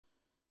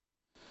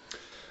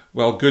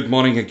Well, good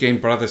morning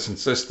again, brothers and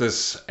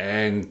sisters,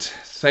 and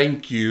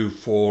thank you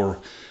for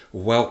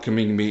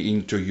welcoming me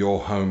into your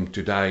home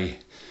today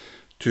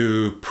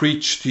to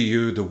preach to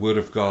you the Word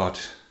of God.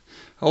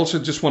 I also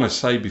just want to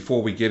say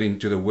before we get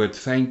into the Word,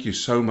 thank you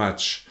so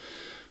much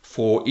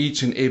for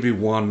each and every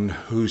one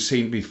who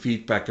sent me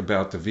feedback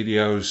about the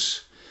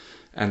videos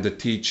and the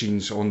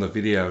teachings on the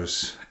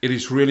videos. It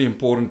is really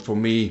important for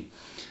me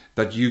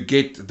that you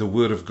get the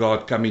Word of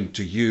God coming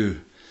to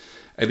you.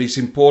 It is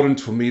important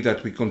for me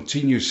that we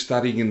continue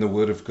studying in the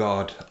Word of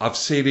God. I've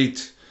said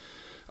it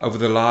over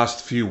the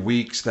last few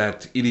weeks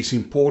that it is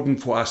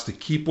important for us to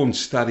keep on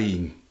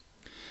studying,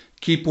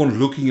 keep on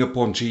looking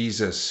upon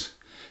Jesus,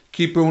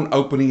 keep on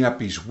opening up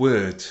His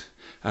Word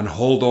and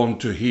hold on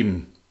to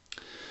Him.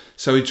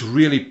 So it's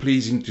really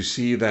pleasing to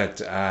see that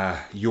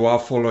you are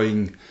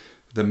following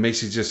the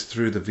messages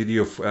through the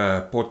video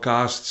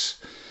podcasts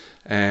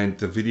and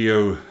the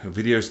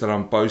videos that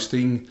I'm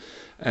posting.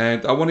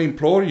 And I want to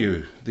implore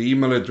you, the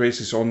email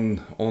address is on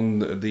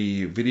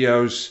the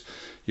videos.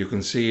 You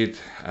can see it.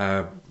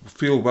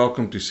 Feel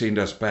welcome to send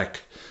us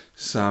back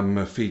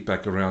some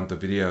feedback around the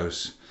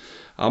videos.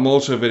 I'm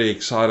also very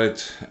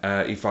excited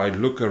if I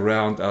look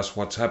around us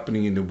what's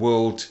happening in the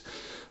world,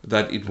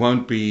 that it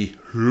won't be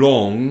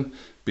long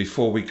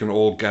before we can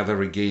all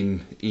gather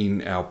again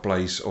in our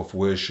place of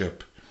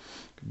worship.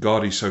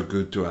 God is so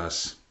good to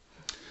us.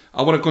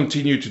 I want to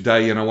continue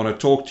today, and I want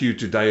to talk to you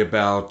today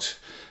about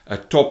a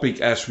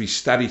topic as we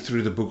study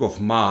through the book of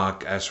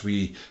Mark, as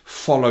we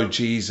follow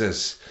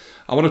Jesus.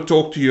 I want to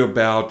talk to you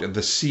about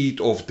the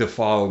seed of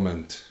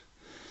defilement.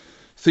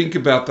 Think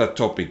about that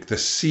topic, the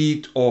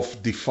seed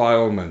of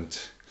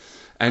defilement.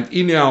 And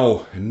in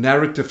our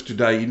narrative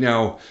today, in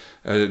our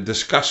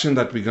discussion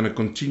that we're going to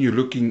continue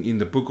looking in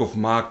the book of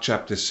Mark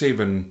chapter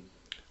 7,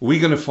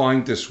 we're going to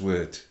find this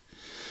word.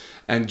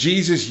 And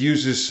Jesus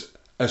uses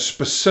a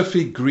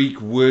specific Greek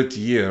word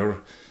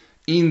here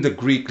in the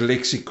Greek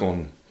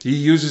lexicon. He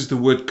uses the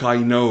word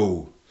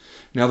kaino.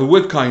 Now the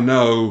word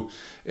kaino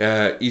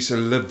is a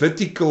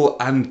Levitical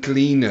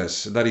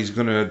uncleanness that he's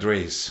going to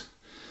address.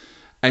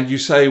 And you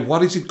say,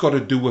 what has it got to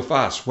do with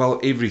us? Well,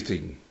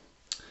 everything.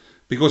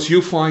 Because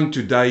you find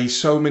today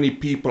so many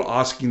people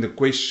asking the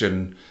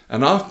question,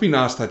 and I've been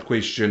asked that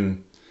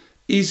question,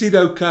 is it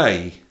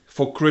okay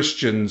for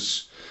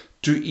Christians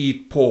to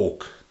eat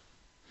pork?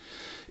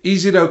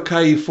 Is it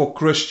okay for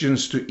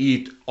Christians to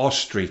eat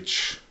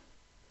ostrich?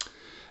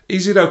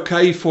 Is it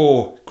okay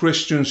for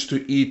Christians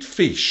to eat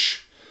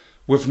fish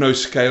with no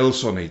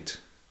scales on it?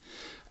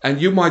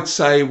 And you might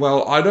say,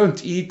 well, I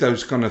don't eat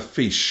those kind of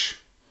fish.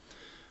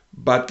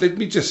 But let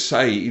me just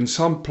say, in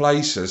some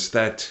places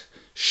that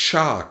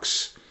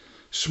sharks,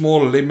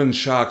 small lemon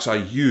sharks, are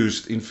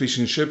used in fish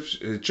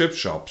and chip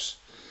shops.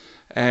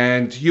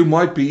 And you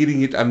might be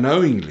eating it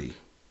unknowingly.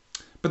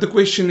 But the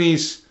question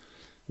is,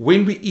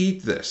 when we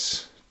eat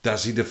this,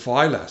 does it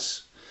defile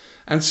us?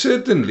 And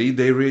certainly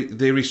there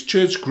is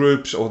church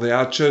groups, or there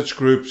are church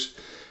groups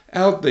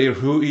out there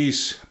who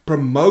is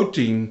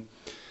promoting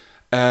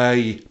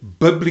a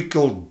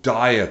biblical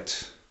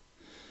diet.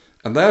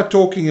 And they are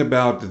talking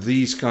about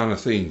these kind of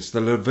things,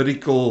 the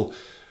Levitical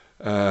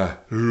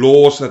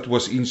laws that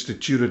was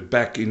instituted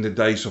back in the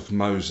days of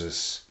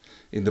Moses.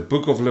 In the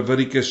book of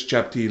Leviticus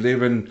chapter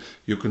 11,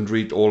 you can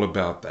read all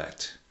about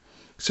that.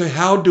 So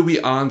how do we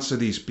answer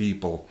these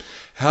people?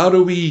 How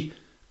do we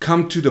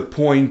come to the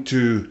point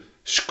to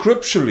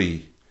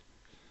scripturally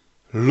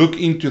look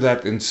into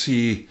that and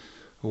see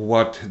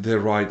what the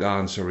right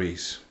answer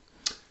is?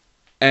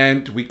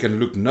 And we can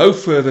look no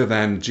further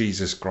than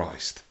Jesus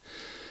Christ.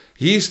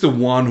 He's the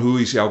one who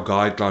is our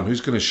guideline, who's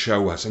going to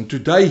show us. And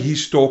today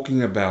he's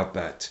talking about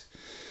that.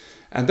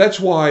 And that's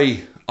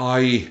why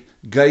I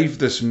gave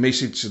this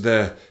message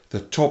the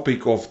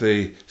topic of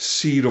the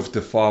seed of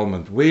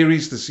defilement. Where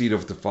is the seed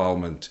of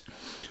defilement?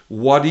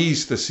 What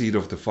is the seed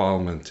of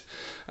defilement?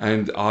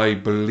 And I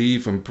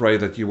believe and pray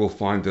that you will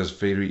find this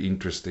very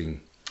interesting.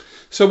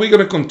 So we're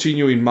going to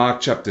continue in Mark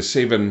chapter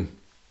 7.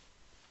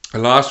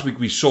 Last week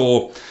we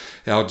saw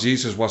how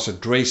Jesus was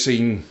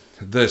addressing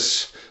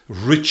this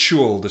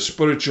ritual, the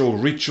spiritual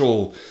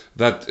ritual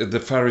that the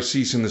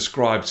Pharisees and the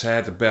scribes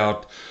had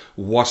about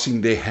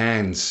washing their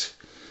hands,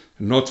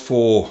 not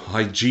for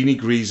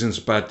hygienic reasons,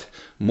 but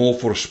more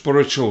for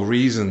spiritual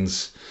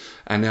reasons.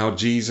 And how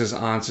Jesus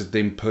answered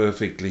them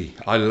perfectly.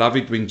 I love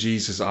it when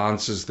Jesus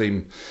answers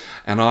them.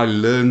 And I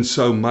learn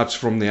so much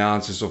from the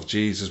answers of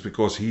Jesus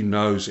because He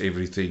knows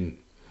everything.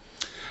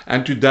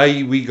 And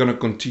today we're going to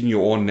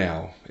continue on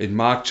now. In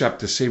Mark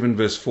chapter 7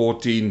 verse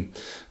 14,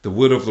 the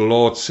word of the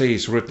Lord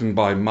says, written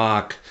by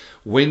Mark,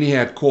 when He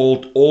had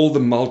called all the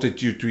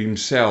multitude to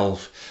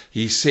Himself,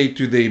 He said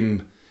to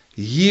them,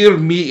 hear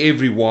me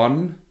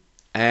everyone,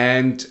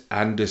 and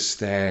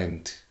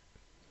understand.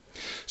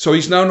 So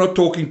he's now not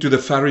talking to the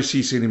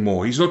Pharisees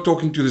anymore. He's not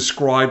talking to the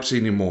scribes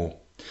anymore.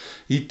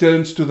 He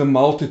turns to the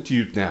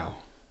multitude now.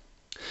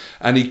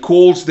 And he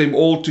calls them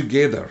all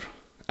together.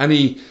 And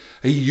he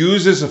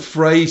uses a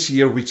phrase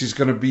here which is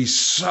going to be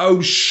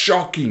so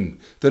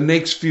shocking. The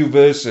next few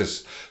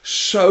verses.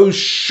 So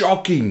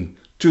shocking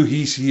to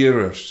his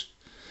hearers.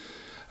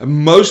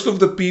 And most of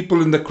the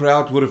people in the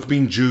crowd would have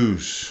been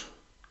Jews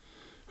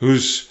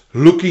who's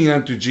looking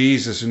unto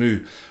Jesus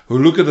and who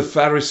look at the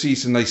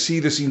Pharisees and they see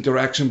this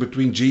interaction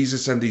between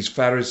Jesus and these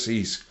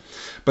Pharisees.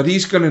 But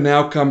he's going to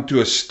now come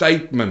to a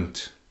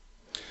statement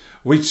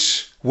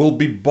which will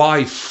be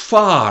by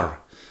far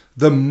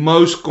the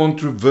most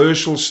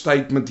controversial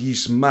statement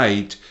he's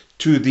made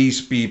to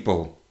these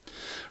people.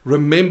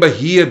 Remember,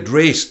 he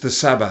addressed the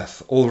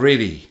Sabbath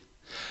already.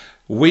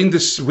 When the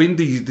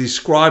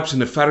scribes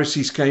and the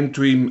Pharisees came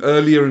to him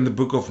earlier in the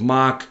book of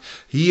Mark,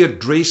 he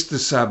addressed the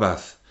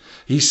Sabbath.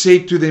 He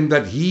said to them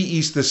that he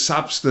is the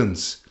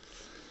substance.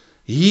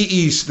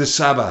 He is the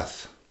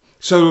Sabbath.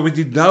 So we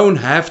don't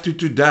have to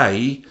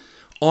today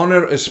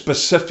honor a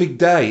specific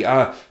day.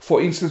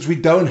 For instance, we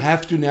don't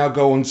have to now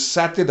go on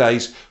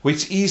Saturdays,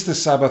 which is the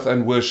Sabbath,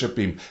 and worship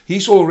him.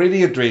 He's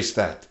already addressed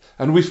that,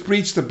 and we've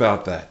preached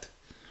about that.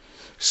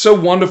 So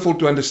wonderful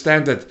to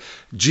understand that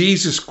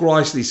Jesus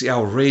Christ is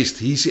our rest.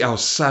 He's our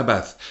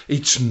Sabbath.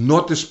 It's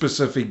not a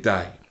specific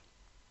day.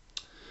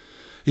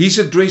 He's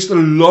addressed a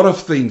lot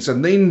of things,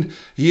 and then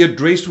he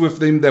addressed with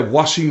them the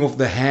washing of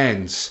the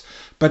hands.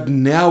 But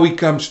now he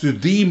comes to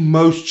the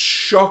most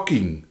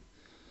shocking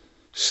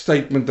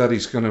statement that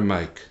he's going to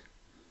make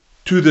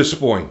to this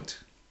point.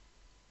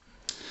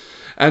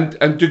 And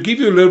to give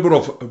you a little bit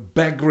of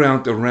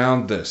background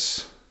around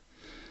this,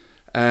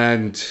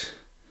 and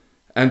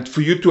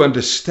for you to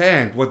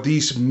understand what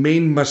these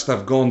men must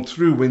have gone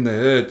through when they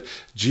heard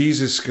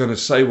Jesus going to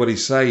say what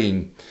he's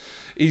saying,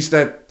 is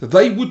that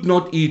they would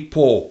not eat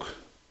pork.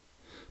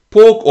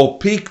 Pork or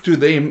pig to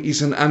them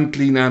is an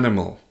unclean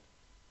animal.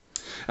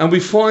 And we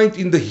find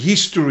in the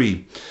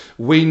history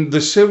when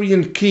the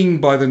Syrian king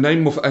by the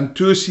name of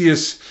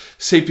Antiochus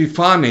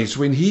Epiphanes,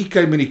 when he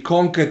came and he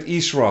conquered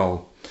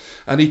Israel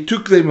and he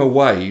took them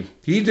away,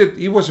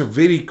 he was a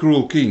very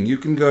cruel king. You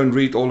can go and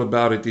read all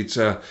about it. It's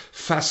a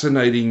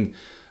fascinating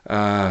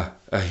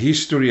a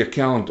history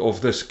account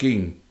of this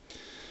king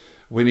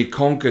when he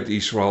conquered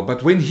Israel.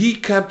 But when he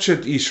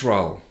captured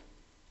Israel,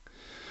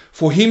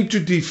 for him to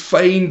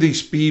defame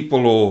these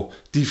people or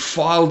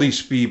defile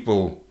these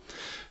people,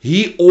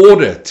 he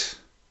ordered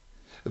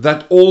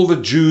that all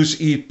the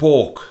Jews eat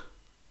pork.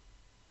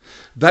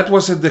 That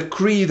was a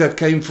decree that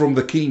came from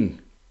the king,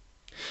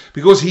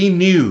 because he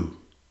knew,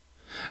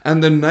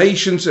 and the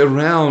nations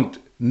around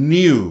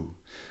knew,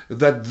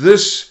 that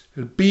this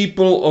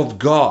people of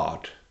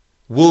God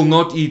will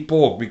not eat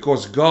pork,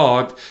 because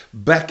God,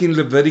 back in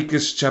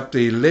Leviticus chapter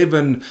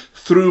 11,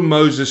 through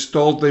Moses,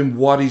 told them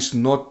what is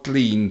not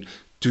clean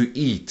to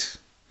eat.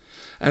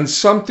 And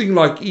something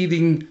like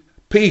eating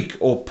pig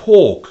or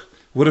pork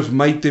would have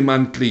made them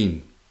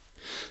unclean.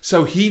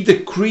 So he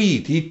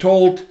decreed, he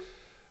told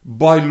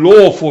by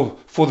law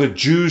for the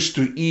Jews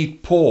to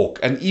eat pork.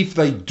 And if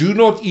they do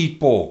not eat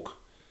pork,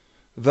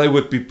 they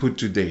would be put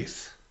to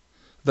death.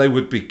 They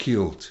would be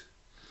killed.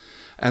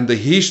 And the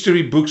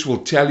history books will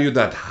tell you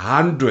that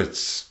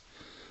hundreds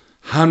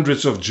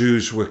of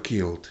Jews were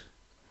killed.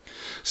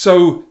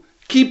 So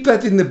keep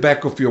that in the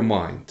back of your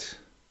mind,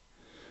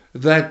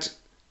 that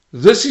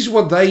this is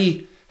what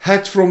they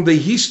had from the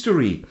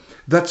history,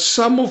 that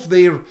some of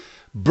their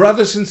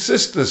brothers and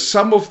sisters,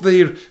 some of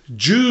their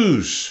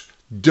Jews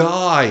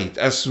died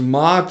as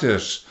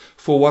martyrs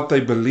for what they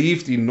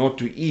believed in, not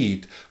to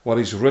eat what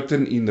is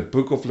written in the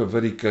book of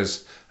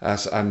Leviticus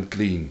as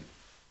unclean.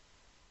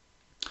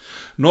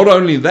 Not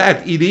only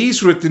that, it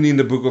is written in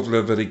the book of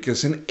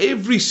Leviticus, and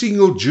every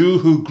single Jew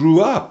who grew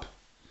up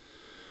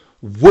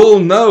will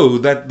know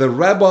that the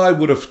rabbi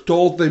would have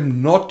told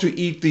them not to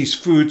eat these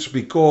foods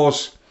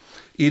because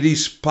it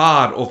is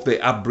part of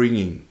their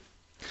upbringing.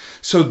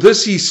 So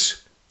this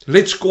is,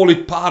 let's call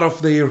it, part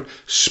of their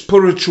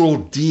spiritual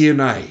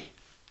DNA.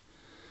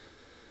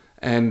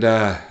 And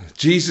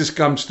Jesus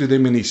comes to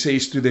them and he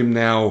says to them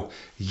now,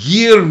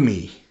 hear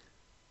me.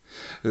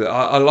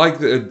 I like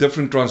a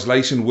different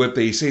translation word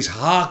there. He says,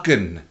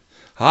 hearken.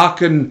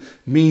 Hearken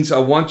means I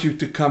want you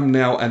to come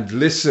now and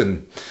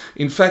listen.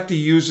 In fact, he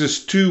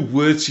uses two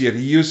words here.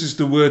 He uses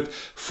the word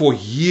for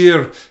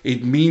hear.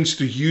 It means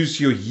to use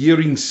your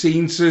hearing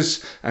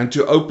senses and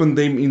to open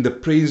them in the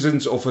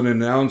presence of an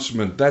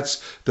announcement.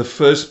 That's the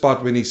first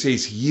part when he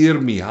says,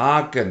 hear me,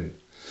 hearken.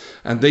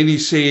 And then he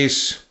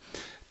says,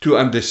 to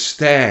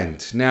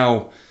understand.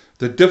 Now,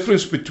 the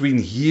difference between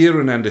hear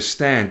and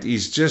understand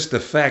is just the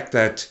fact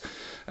that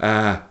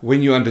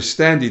when you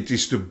understand it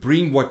is to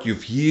bring what you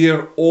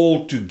hear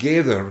all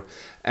together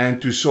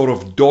and to sort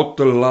of dot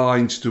the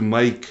lines to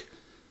make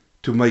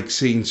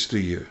sense to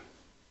you.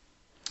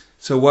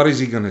 So what is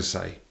he going to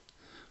say?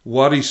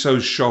 What is so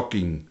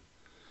shocking?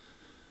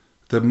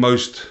 The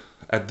most,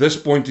 at this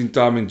point in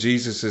time in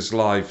Jesus'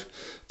 life,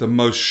 the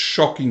most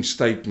shocking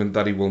statement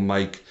that he will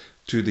make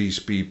to these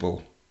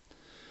people.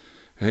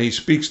 And he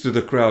speaks to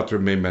the crowd,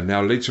 remember.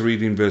 Now let's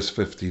read in verse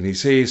 15. He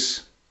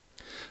says,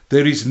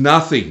 there is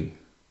nothing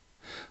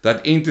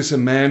that enters a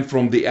man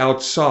from the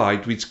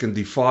outside which can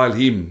defile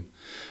him,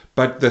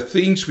 but the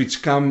things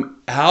which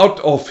come out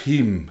of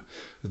him,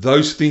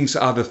 Those things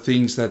are the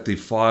things that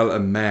defile a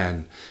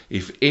man.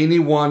 If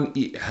anyone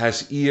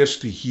has ears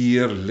to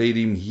hear, let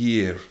him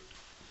hear.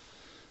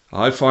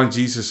 I find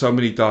Jesus so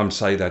many times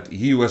say that.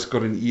 He who has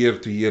got an ear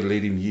to hear,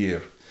 let him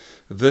hear.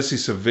 This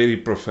is a very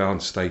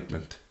profound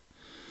statement.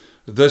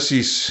 This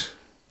is,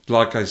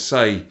 like I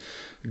say,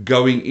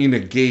 going in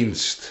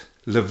against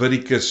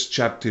Leviticus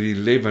chapter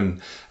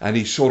 11, and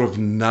he sort of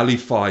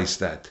nullifies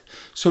that.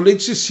 So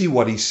let's just see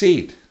what he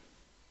said.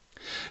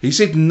 He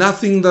said,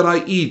 nothing that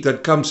I eat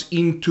that comes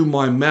into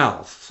my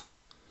mouth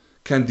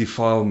can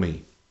defile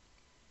me.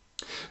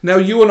 Now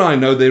you and I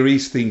know there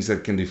is things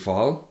that can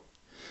defile.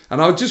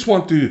 And I just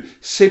want to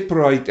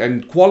separate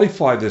and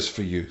qualify this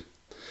for you.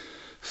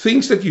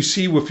 Things that you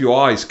see with your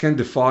eyes can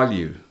defile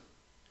you.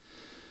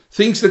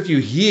 Things that you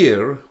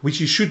hear, which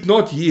you should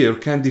not hear,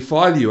 can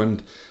defile you.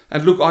 And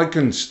look, I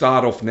can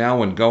start off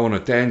now and go on a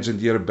tangent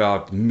here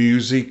about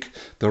music,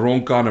 the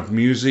wrong kind of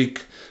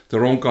music, the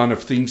wrong kind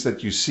of things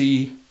that you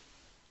see.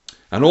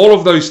 And all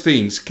of those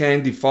things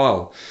can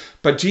defile.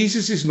 But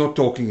Jesus is not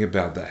talking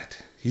about that.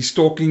 He's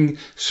talking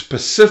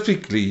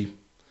specifically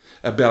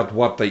about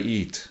what they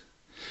eat.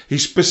 He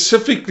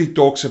specifically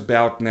talks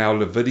about now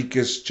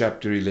Leviticus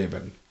chapter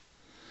 11.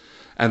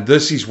 And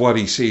this is what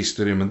he says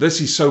to them. And this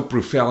is so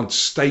profound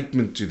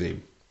statement to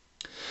them.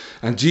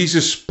 And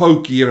Jesus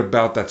spoke here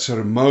about that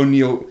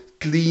ceremonial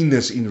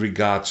cleanness in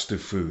regards to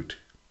food.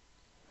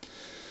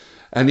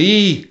 And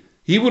he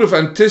would have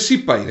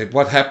anticipated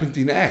what happened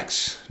in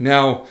Acts.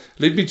 Now,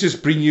 let me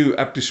just bring you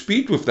up to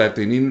speed with that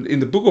then.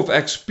 In the book of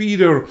Acts,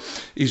 Peter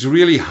is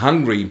really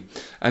hungry.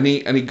 And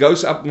he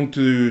goes up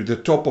onto the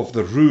top of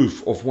the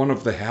roof of one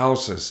of the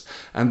houses.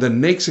 And the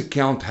next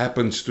account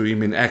happens to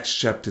him in Acts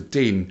chapter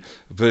 10,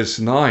 verse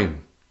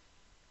 9.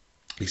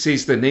 He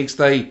says, the next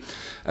day,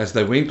 as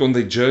they went on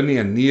their journey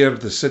and near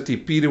the city,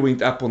 Peter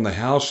went up on the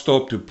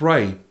housetop to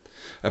pray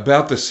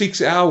about the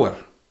 6th hour.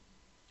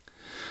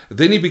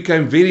 Then he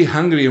became very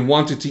hungry and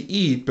wanted to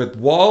eat, but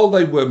while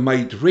they were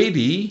made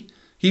ready,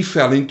 he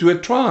fell into a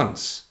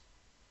trance.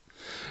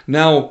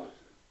 Now,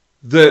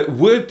 the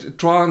word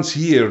trance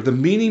here, the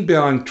meaning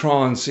behind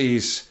trance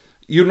is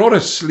you're not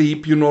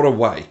asleep, you're not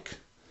awake.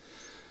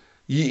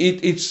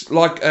 It's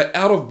like an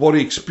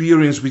out-of-body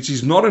experience, which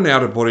is not an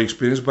out-of-body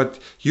experience, but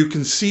you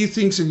can see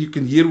things and you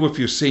can hear with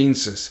your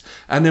senses.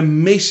 And a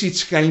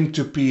message came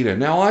to Peter.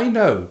 Now, I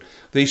know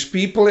there's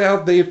people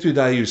out there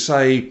today who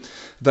say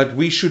that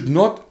we should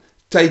not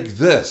take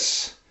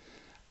this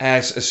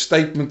as a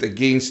statement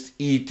against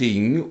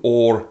eating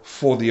or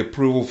for the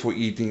approval for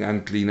eating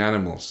unclean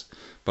animals.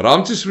 But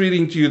I'm just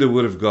reading to you the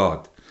word of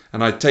God,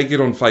 and I take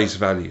it on face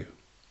value.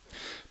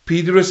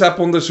 Peter is up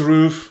on this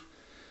roof.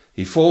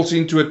 He falls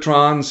into a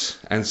trance,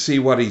 and see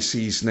what he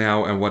sees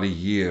now and what he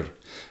hears.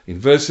 In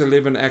verse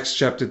 11, Acts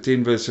chapter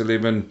 10, verse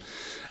 11,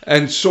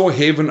 and saw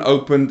heaven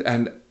opened,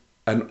 and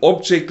an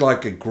object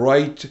like a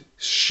great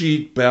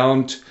sheet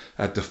bound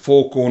at the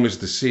four corners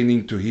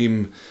descending to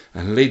him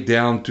and led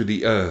down to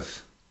the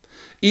earth.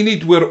 In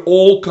it were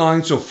all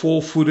kinds of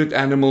four-footed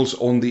animals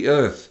on the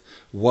earth,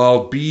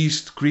 wild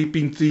beasts,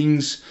 creeping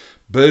things,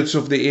 birds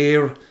of the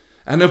air.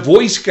 And a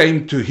voice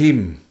came to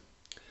him,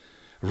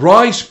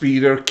 rise,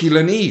 Peter, kill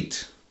and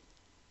eat.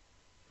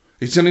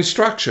 It's an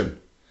instruction.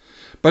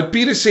 But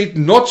Peter said,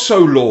 not so,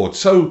 Lord.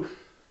 So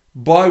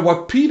by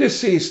what Peter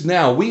says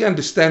now, we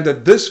understand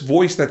that this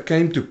voice that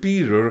came to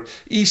Peter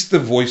is the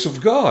voice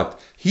of God.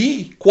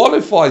 He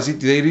qualifies it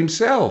there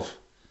himself.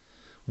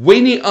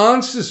 When he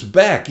answers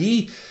back,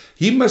 he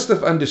must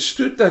have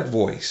understood that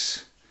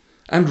voice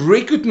and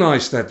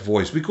recognized that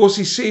voice, because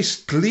he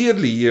says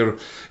clearly here,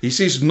 he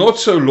says, not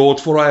so, Lord,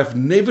 for I have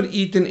never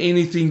eaten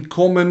anything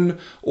common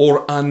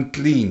or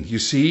unclean. You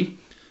see,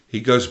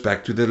 he goes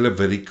back to the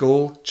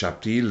Levitical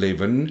chapter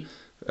 11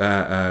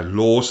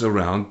 laws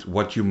around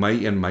what you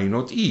may and may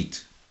not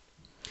eat.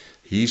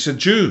 He's a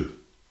Jew.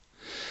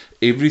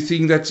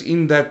 Everything that's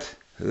in that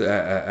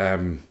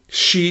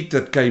sheet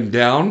that came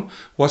down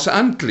was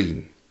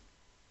unclean.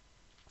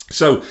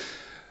 So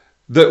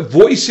the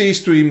voice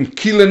says to him,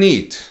 kill and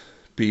eat,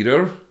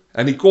 Peter,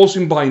 and he calls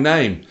him by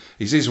name.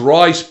 He says,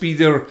 rise,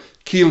 Peter,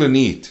 kill and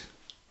eat.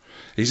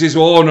 He says,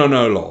 oh,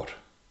 no, Lord.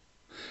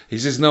 He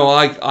says, no,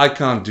 I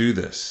can't do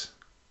this.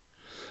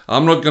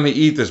 I'm not going to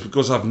eat this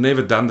because I've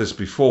never done this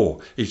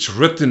before. It's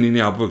written in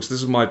our books.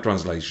 This is my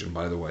translation,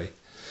 by the way.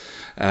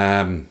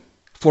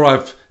 For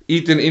I've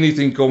eaten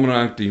anything common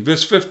or unclean.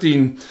 Verse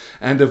 15,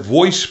 and a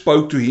voice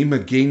spoke to him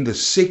again the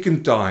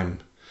second time.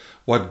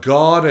 What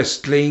God has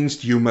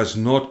cleansed, you must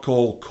not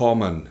call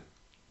common.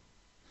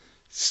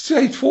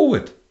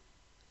 Straightforward.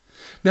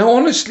 Now,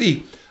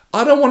 honestly,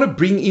 I don't want to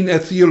bring in a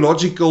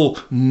theological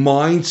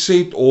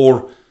mindset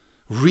or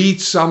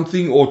read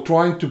something or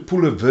trying to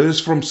pull a verse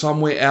from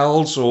somewhere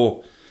else,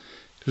 or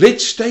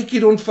let's take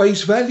it on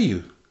face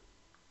value.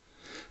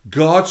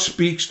 God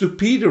speaks to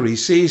Peter. He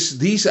says,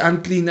 these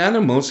unclean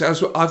animals,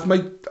 I've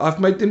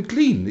made them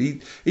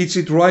clean. It's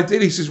it right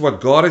there. He says,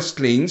 what God has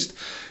cleansed,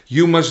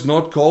 you must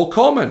not call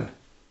common.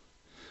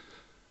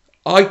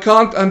 I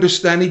can't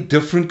understand it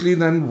differently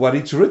than what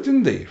it's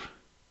written there.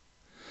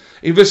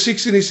 In verse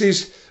 16 he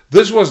says,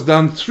 This was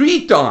done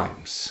 3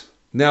 times.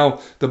 Now,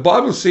 the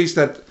Bible says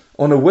that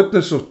on a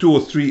witness of 2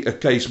 or 3, a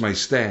case may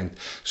stand.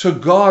 So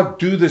God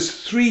do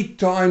this 3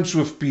 times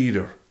with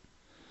Peter.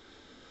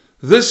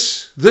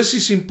 This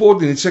is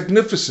important. It's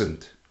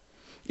significant.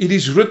 It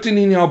is written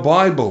in our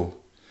Bible.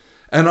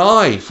 And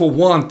I, for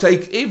one,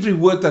 take every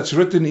word that's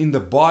written in the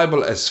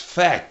Bible as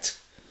fact.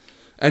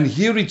 And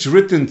here it's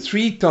written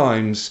 3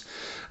 times,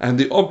 and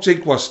the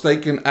object was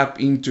taken up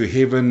into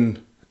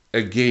heaven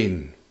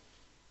again.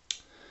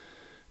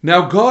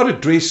 Now God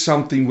addressed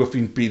something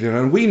within Peter,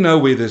 and we know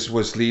where this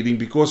was leading,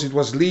 because it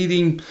was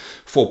leading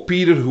for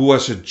Peter, who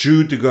was a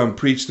Jew, to go and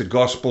preach the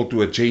gospel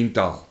to a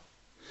Gentile.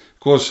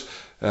 Because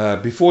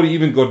before he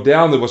even got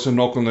down, there was a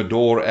knock on the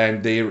door,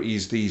 and there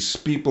is these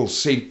people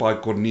sent by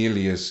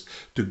Cornelius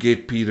to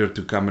get Peter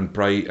to come and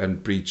pray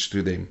and preach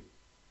to them.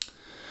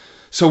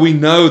 So we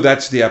know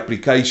that's the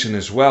application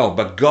as well.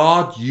 But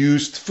God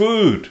used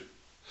food.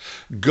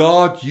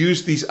 God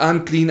used these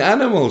unclean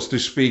animals to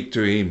speak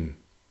to him.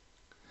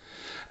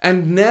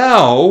 And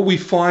now we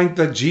find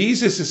that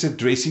Jesus is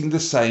addressing the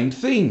same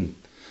thing.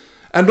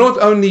 And not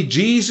only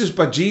Jesus,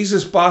 but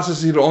Jesus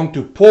passes it on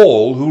to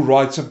Paul, who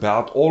writes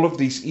about all of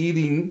these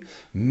eating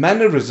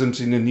mannerisms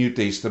in the New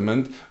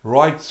Testament,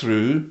 right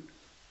through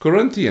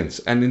Corinthians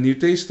and the New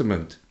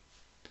Testament.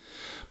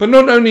 But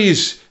not only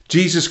is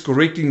Jesus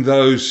correcting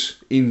those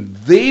in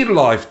their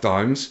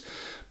lifetimes,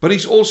 but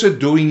he's also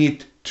doing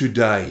it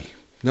today.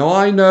 Now,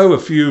 I know a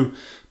few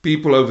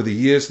people over the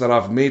years that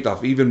I've met.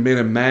 I've even met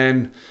a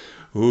man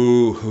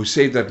who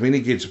said that when he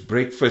gets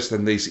breakfast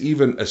and there's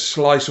even a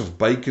slice of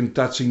bacon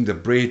touching the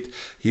bread,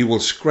 he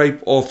will scrape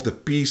off the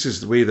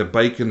pieces where the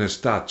bacon is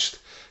touched.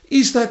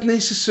 Is that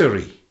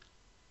necessary?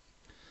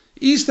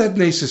 Is that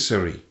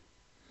necessary?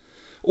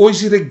 Or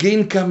is it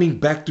again coming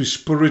back to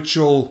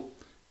spiritual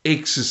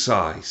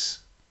exercise?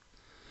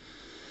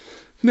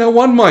 Now,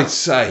 one might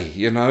say,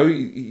 you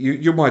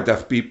might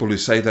have people who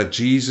say that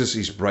Jesus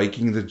is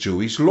breaking the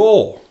Jewish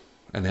law.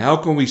 And how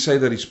can we say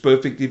that he's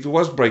perfect if he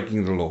was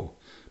breaking the law?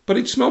 But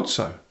it's not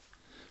so.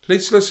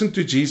 Let's listen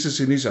to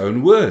Jesus in his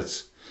own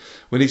words.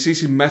 When he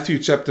says in Matthew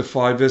chapter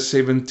 5 verse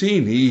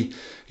 17,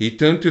 he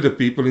turned to the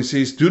people and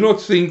says, "Do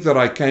not think that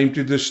I came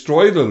to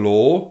destroy the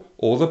law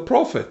or the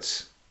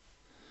prophets."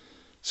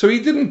 So he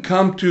didn't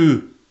come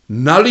to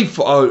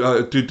nullify,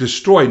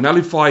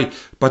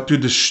 but to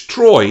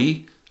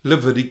destroy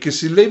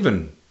Leviticus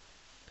 11.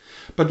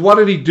 But what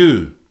did he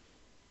do?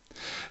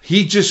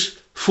 He just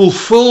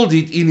fulfilled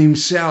it in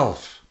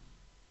himself.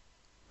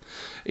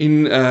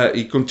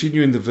 He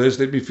continued in the verse,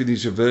 let me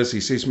finish the verse.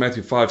 He says,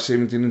 Matthew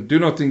 5:17, "Do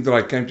not think that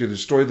I came to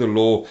destroy the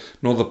law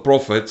nor the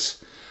prophets.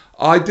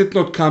 I did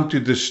not come to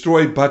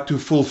destroy, but to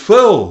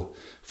fulfill.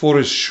 For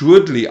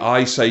assuredly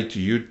I say to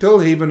you, till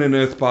heaven and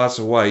earth pass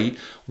away,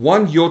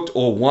 one jot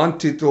or one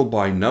tittle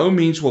by no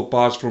means will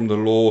pass from the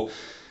law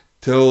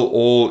till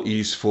all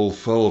is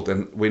fulfilled."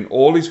 And when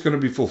all is going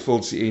to be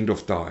fulfilled, it's the end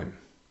of time.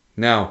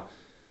 Now,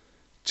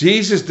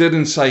 Jesus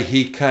didn't say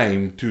he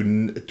came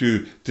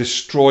to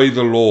destroy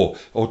the law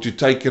or to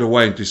take it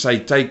away and to say,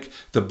 take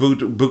the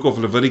book of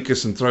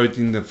Leviticus and throw it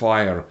in the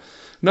fire.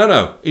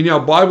 No. In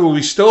our Bible,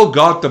 we still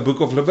got the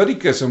book of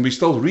Leviticus, and we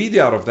still read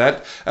out of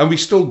that, and we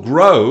still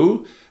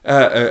grow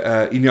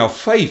in our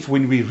faith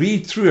when we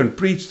read through and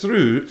preach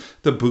through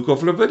the book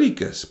of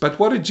Leviticus. But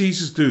what did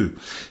Jesus do?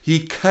 He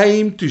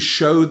came to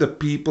show the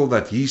people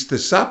that he's the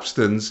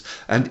substance,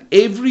 and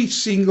every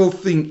single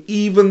thing,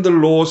 even the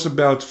laws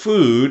about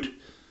food,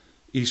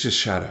 is a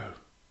shadow.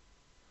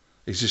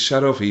 It's a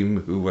shadow of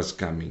him who was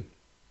coming.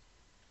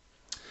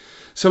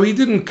 So he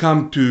didn't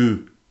come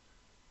to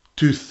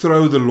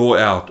throw the law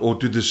out or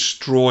to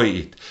destroy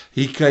it.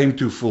 He came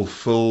to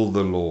fulfill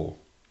the law.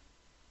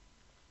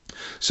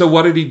 So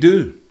what did he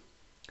do?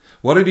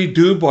 What did he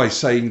do by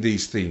saying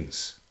these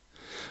things?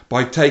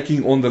 By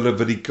taking on the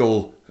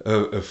Levitical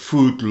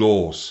food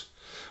laws?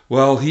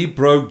 Well, he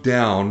broke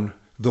down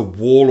the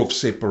wall of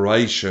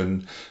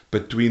separation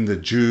between the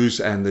Jews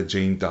and the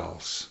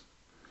Gentiles.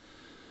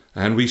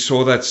 And we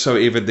saw that so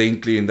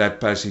evidently in that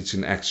passage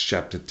in Acts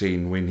chapter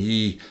 10, when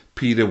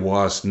Peter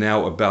was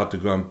now about to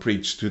go and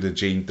preach to the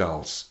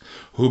Gentiles,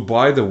 who,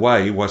 by the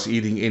way, was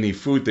eating any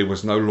food. There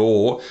was no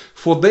law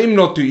for them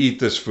not to eat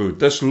this food.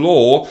 This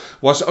law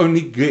was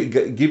only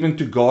given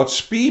to God's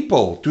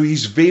people, to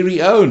his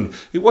very own.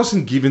 It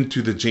wasn't given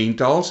to the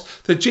Gentiles.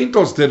 The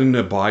Gentiles didn't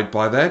abide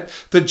by that.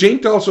 The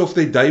Gentiles of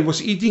their day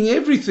was eating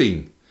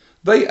everything.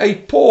 They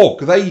ate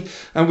pork.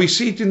 And we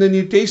see it in the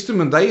New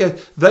Testament.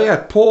 They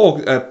had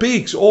pork,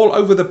 pigs all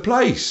over the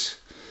place.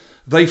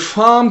 They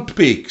farmed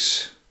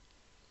pigs.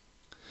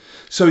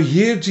 So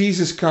here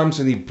Jesus comes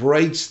and he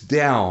breaks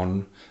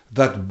down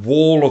that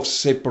wall of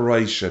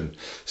separation.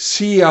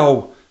 See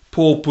how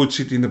Paul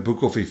puts it in the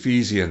book of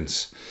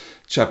Ephesians,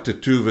 chapter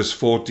 2, verse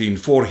 14.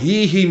 "For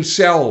he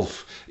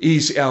himself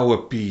is our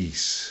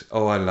peace."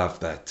 Oh, I love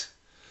that.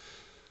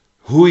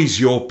 Who is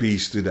your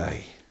peace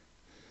today?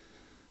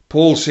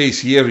 Paul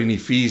says here in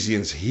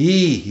Ephesians,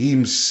 he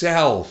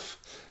himself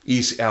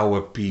is our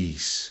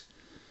peace.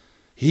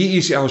 He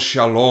is our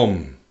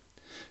shalom.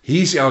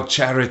 He is our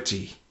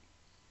charity.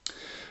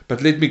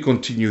 But let me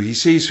continue. He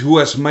says, who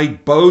has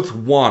made both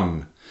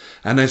one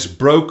and has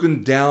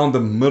broken down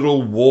the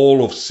middle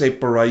wall of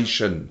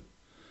separation.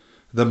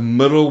 The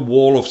middle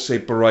wall of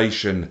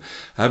separation,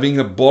 having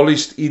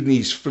abolished in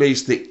his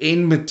flesh the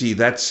enmity,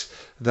 that's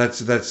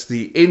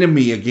the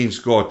enemy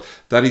against God.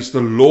 That is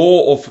the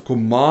law of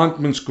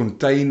commandments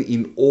contained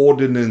in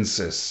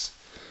ordinances.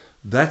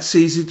 That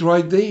says it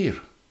right there.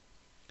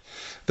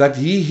 That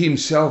he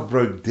himself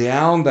broke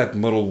down that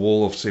middle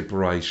wall of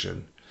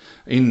separation,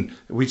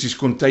 which is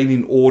contained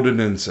in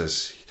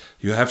ordinances.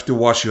 You have to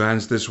wash your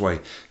hands this way.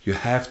 You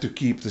have to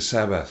keep the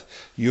Sabbath.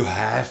 You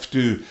have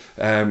to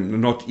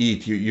not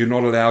eat. You're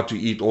not allowed to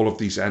eat all of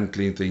these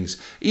unclean things.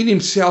 In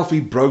himself, he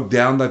broke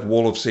down that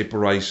wall of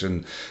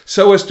separation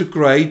so as to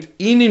create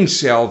in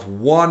himself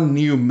one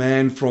new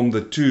man from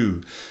the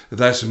two,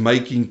 thus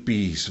making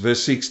peace.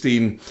 Verse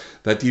 16,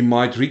 that he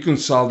might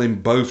reconcile them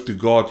both to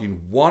God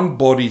in one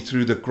body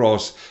through the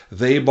cross,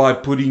 thereby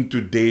putting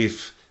to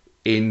death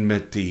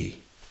enmity.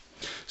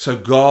 So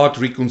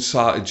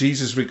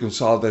Jesus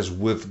reconciled us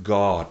with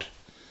God.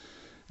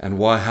 And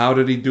why? How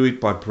did he do it?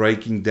 By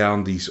breaking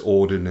down these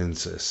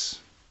ordinances.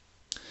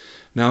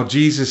 Now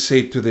Jesus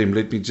said to them,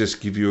 let me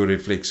just give you a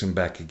reflection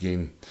back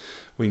again.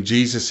 When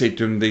Jesus said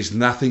to them, there's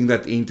nothing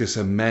that enters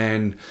a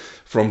man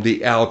from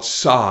the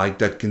outside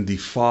that can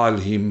defile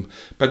him,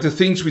 but the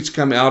things which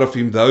come out of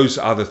him, those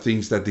are the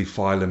things that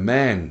defile a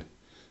man.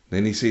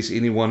 Then he says,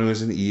 anyone who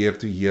has an ear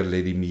to hear,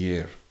 let him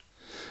hear.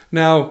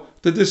 Now,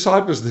 the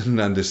disciples didn't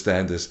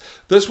understand this.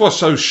 This was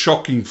so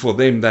shocking for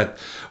them that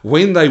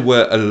when they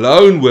were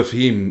alone with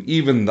him,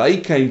 even they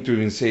came to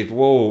him and said,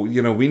 whoa,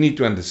 we need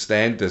to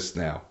understand this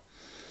now.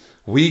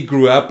 We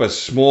grew up as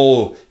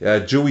small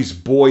Jewish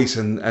boys,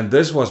 and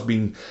this was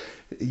being,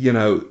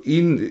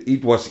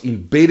 it was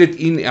embedded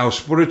in our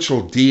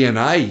spiritual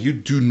DNA. You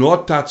do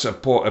not touch a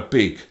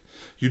pig.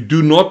 You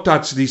do not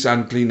touch these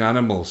unclean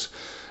animals.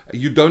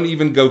 You don't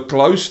even go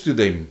close to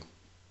them.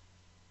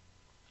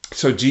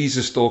 So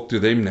Jesus talked to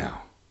them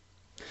now.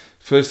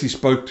 First he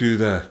spoke to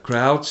the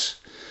crowds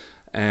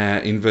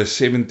in verse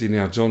 17,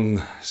 now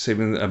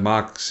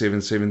Mark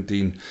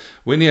 7:17.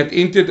 When he had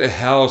entered a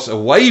house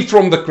away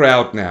from the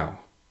crowd now,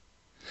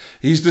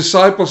 his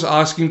disciples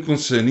asked him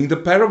concerning the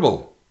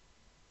parable.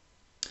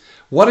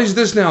 What is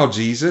this now,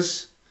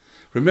 Jesus?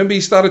 Remember, he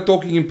started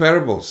talking in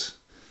parables.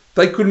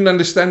 They couldn't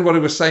understand what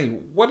he was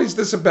saying. What is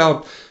this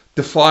about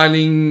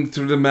defiling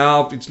through the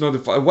mouth? It's not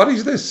defiling. What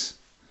is this?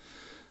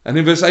 And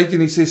in verse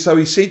 18 he says, so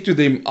he said to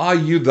them, are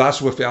you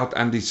thus without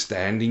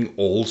understanding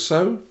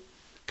also?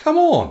 Come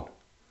on.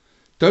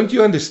 Don't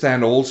you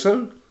understand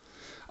also?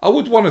 I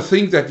would want to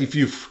think that if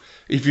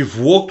you've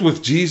walked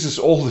with Jesus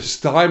all this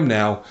time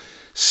now,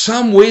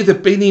 somewhere the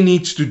penny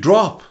needs to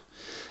drop.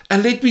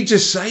 And let me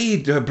just say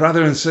it,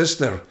 brother and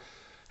sister.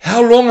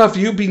 How long have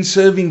you been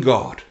serving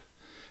God?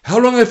 How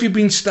long have you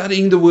been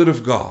studying the Word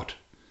of God?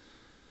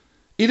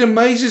 It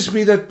amazes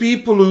me that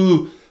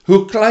people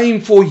who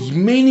claim for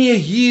many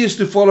years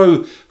to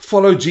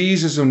follow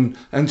Jesus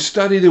and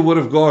study the Word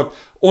of God,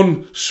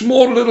 on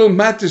small little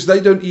matters they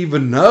don't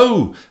even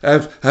know,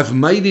 have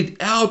made it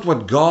out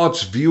what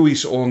God's view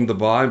is on the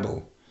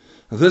Bible.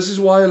 This is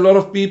why a lot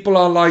of people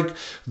are like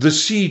the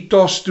sea,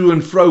 tossed to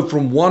and fro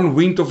from one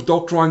wind of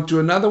doctrine to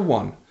another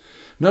one.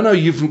 No,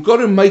 you've got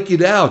to make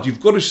it out. You've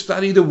got to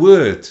study the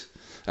Word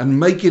and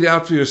make it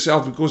out for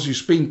yourself, because you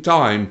spend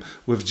time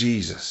with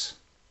Jesus.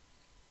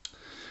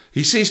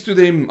 He says to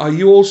them, are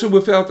you also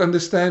without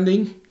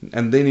understanding?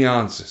 And then he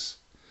answers,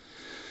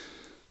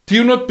 do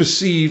you not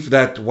perceive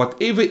that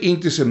whatever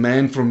enters a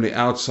man from the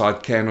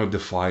outside cannot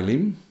defile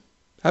him?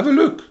 Have a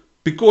look,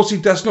 because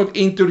it does not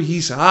enter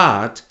his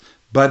heart,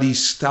 but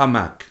his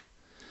stomach,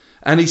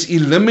 and is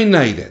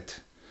eliminated,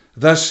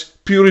 thus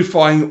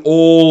purifying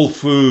all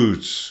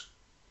foods.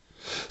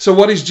 So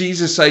what is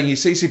Jesus saying? He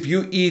says, if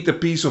you eat a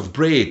piece of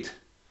bread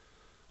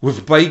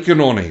with bacon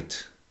on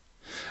it,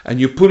 and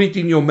you put it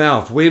in your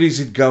mouth, where is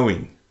it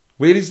going?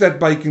 Where is that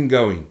bacon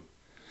going?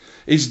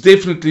 It's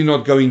definitely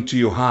not going to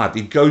your heart.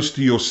 It goes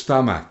to your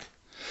stomach.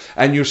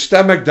 And your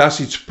stomach does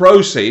its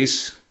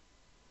process.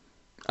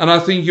 And I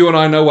think you and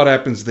I know what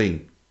happens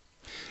then.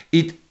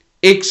 It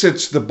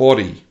exits the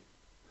body.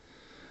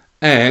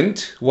 And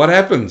what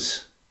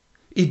happens?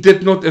 It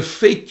did not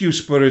affect you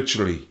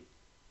spiritually.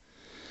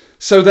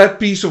 So that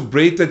piece of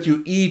bread that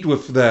you eat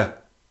with the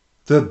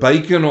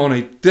bacon on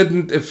it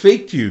didn't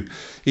affect you.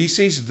 He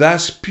says,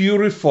 thus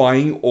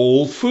purifying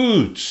all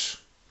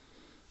foods.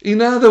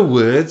 In other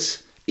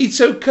words,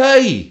 it's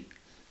okay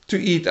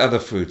to eat other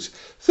foods.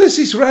 This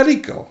is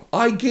radical.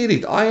 I get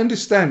it. I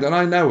understand and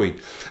I know it.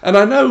 And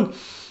I know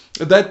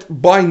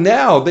that by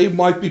now there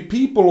might be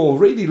people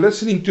already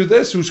listening to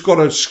this who's got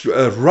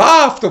a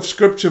raft of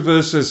scripture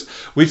verses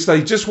which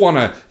they just want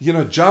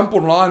to, jump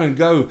online and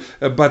go,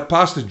 but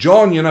Pastor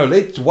John,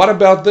 what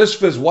about this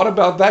verse? What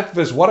about that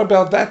verse? What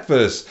about that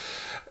verse?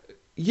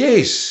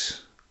 Yes,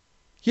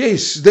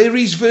 there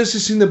is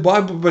verses in the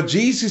Bible, but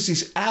Jesus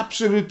is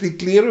absolutely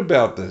clear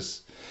about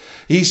this.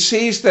 He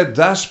says that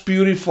thus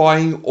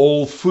purifying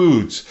all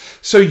foods.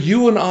 So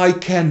you and I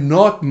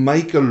cannot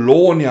make a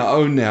law on our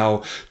own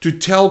now to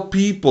tell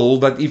people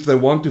that if they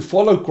want to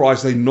follow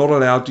Christ, they're not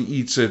allowed to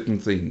eat certain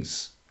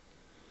things.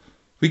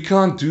 We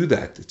can't do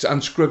that. It's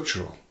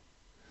unscriptural.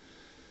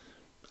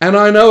 And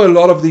I know a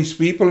lot of these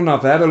people, and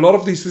I've had a lot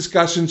of these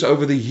discussions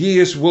over the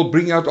years, will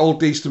bring out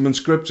Old Testament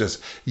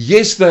scriptures.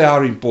 Yes, they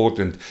are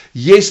important.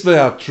 Yes, they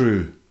are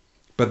true.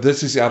 But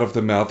this is out of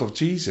the mouth of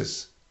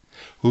Jesus,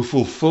 who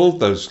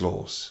fulfilled those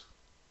laws.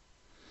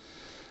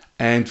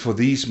 And for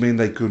these men,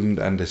 they couldn't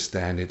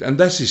understand it. And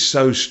this is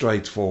so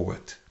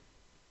straightforward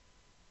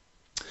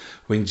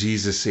when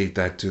Jesus said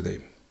that to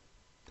them.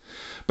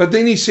 But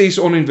then he says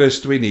on in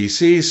verse 20, he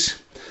says,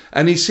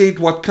 and he said,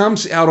 what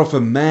comes out of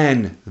a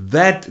man,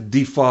 that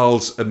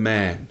defiles a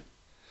man.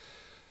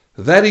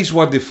 That is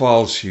what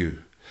defiles you.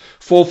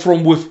 For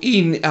from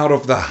within, out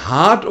of the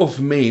heart of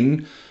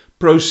men,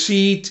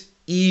 proceed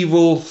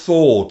evil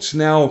thoughts.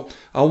 Now,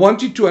 I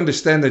want you to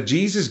understand that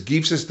Jesus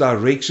gives us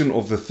direction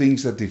of the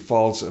things that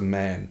defiles a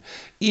man.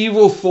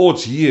 Evil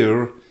thoughts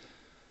here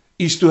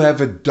is to have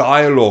a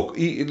dialogue.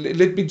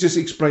 Let me just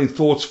explain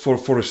thoughts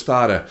for a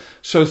starter.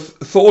 So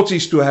thoughts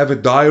is to have a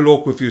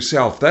dialogue with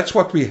yourself. That's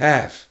what we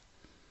have.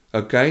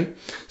 Okay?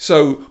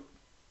 So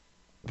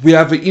we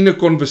have an inner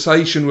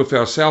conversation with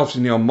ourselves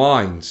in our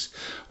minds.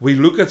 We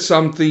look at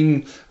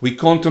something, we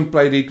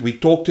contemplate it, we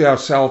talk to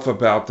ourselves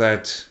about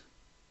that.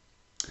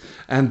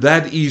 And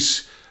that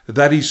is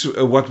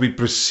what we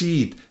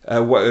perceive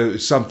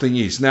something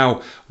is.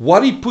 Now,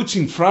 what he puts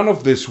in front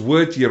of this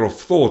word here of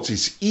thoughts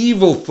is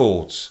evil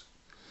thoughts.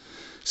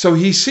 So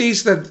he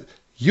says that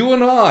you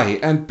and I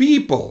and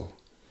people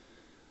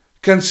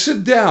can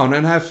sit down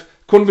and have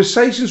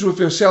conversations with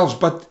yourselves,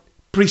 but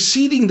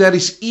preceding that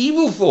is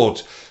evil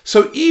thoughts.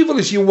 So evil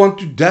is you want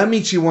to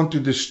damage, you want to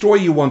destroy,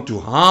 you want to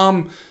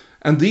harm,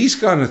 and these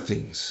kind of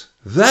things.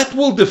 That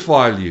will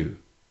defile you.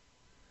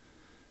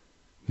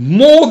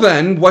 More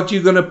than what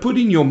you're going to put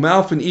in your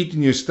mouth and eat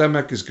in your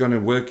stomach is going to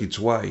work its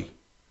way.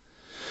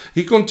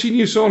 He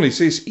continues on, he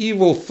says,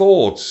 evil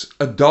thoughts,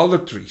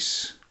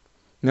 idolatries.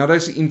 Now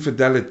that's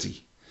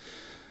infidelity.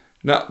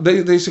 Now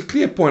there's a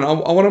clear point. I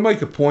want to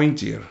make a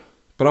point here.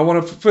 But I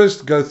want to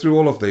first go through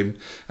all of them,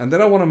 and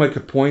then I want to make a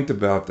point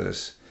about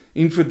this.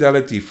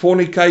 Infidelity,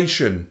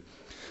 fornication.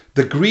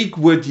 The Greek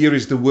word here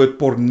is the word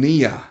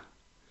porneia,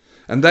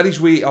 and that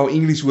is where our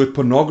English word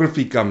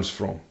pornography comes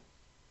from.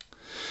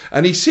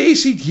 And he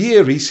says it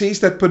here, he says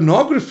that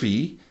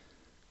pornography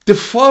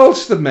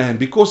defiles the man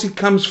because it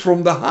comes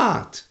from the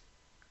heart.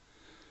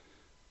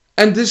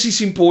 And this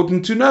is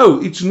important to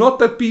know. It's not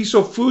that piece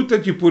of food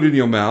that you put in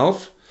your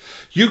mouth.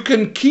 You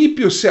can keep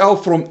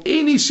yourself from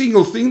any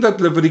single thing that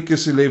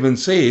Leviticus 11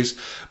 says,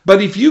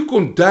 but if you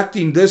conduct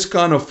in this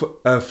kind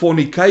of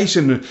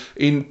fornication,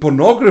 in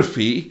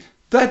pornography,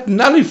 that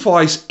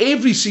nullifies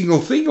every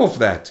single thing of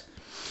that.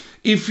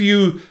 If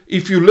you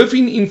live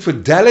in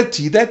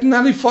infidelity, that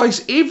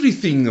nullifies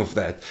everything of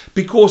that,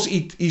 because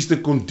it is the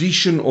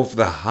condition of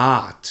the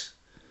heart.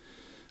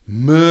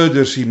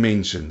 Murders, he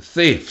mentioned,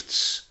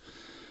 thefts,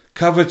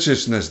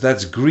 covetousness,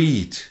 that's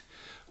greed.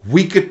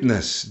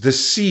 Wickedness,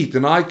 deceit,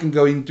 and I can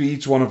go into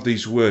each one of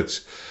these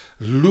words.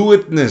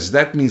 Lewdness,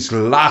 that means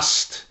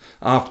lust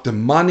after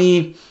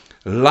money,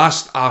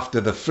 lust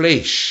after the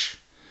flesh.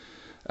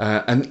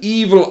 An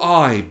evil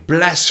eye,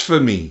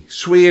 blasphemy,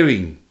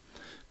 swearing,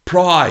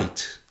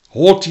 pride,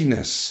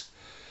 haughtiness,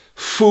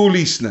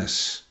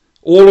 foolishness.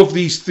 All of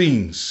these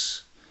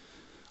things,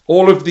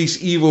 all of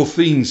these evil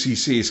things, he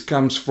says,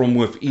 comes from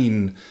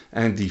within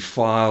and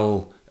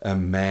defile a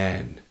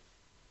man.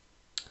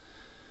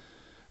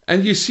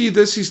 And you see,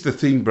 this is the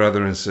thing,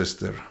 brother and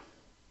sister,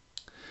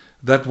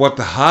 that what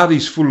the heart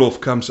is full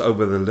of comes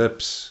over the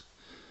lips.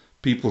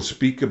 People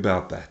speak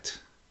about that.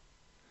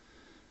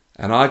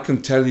 And I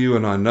can tell you,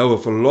 and I know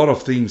of a lot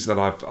of things that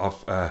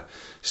I've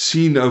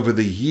seen over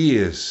the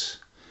years.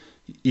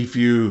 If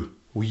you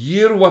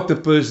hear what the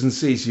person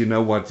says, you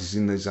know what is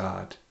in his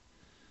heart.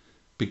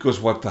 Because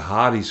what the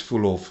heart is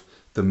full of,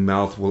 the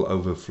mouth will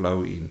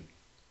overflow in.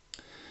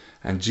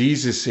 And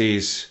Jesus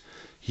says,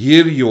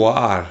 here you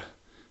are,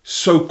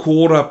 so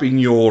caught up in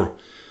your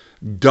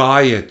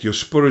diet, your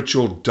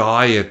spiritual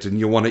diet, and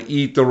you want to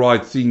eat the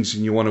right things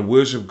and you want to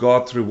worship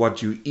God through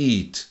what you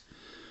eat,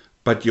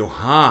 but your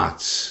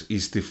heart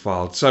is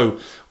defiled. So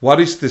what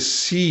is the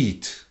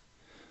seed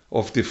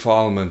of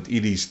defilement?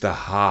 It is the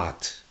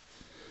heart.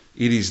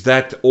 It is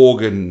that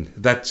organ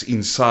that's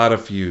inside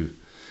of you,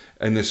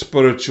 and the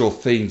spiritual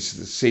things,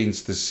 the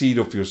sense, the seed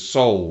of your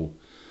soul,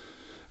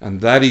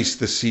 and that is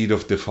the seed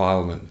of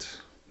defilement,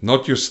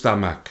 not your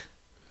stomach.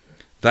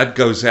 That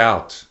goes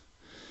out.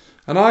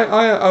 And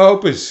I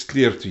hope it's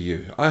clear to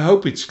you. I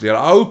hope it's clear.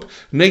 I hope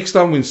next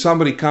time when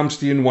somebody comes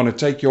to you and want to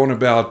take you on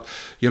about,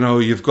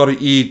 you've got to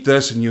eat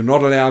this and you're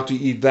not allowed to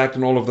eat that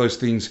and all of those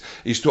things,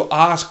 is to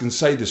ask and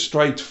say the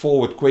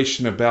straightforward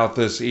question about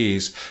this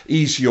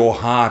is your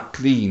heart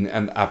clean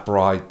and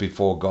upright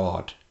before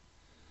God?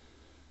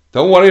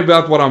 Don't worry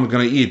about what I'm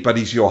going to eat, but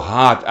is your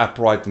heart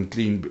upright and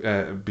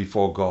clean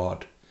before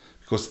God?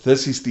 because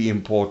this is the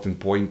important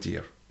point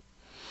here.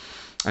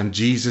 And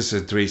Jesus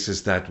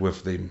addresses that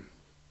with them.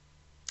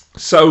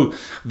 So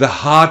the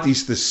heart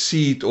is the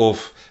seat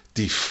of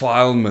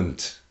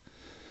defilement.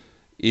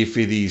 If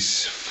it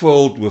is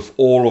filled with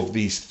all of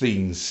these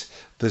things,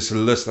 this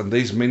list, and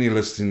there's many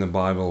lists in the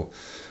Bible,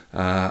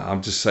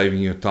 I'm just saving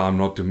you time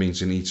not to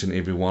mention each and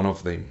every one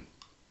of them.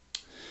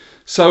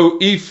 So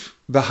if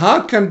the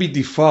heart can be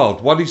defiled,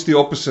 what is the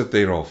opposite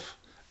thereof?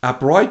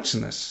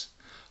 Uprightness,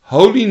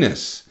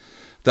 holiness.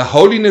 The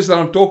holiness that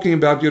I'm talking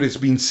about here is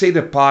being set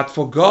apart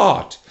for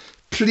God.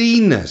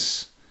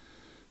 Cleanness.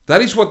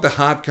 That is what the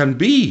heart can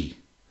be.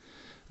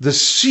 The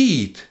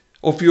seat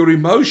of your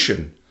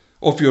emotion,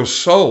 of your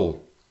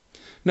soul.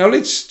 Now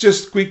let's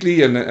just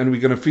quickly, and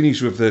we're going to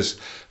finish with this,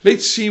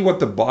 let's see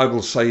what the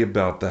Bible says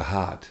about the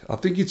heart. I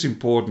think it's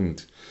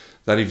important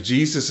that if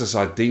Jesus has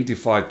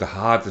identified the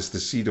heart as the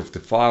seat of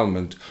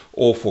defilement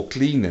or for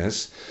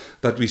cleanness,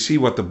 that we see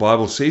what the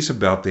Bible says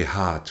about the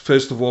heart.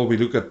 First of all, we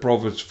look at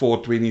Proverbs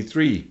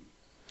 4:23.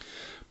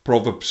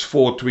 Proverbs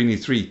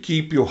 4:23,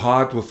 keep your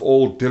heart with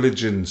all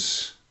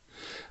diligence.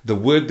 The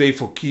word there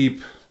for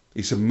keep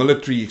is a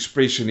military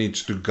expression.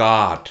 It's to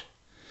guard.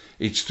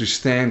 It's to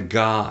stand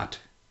guard.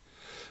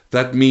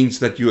 That means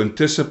that you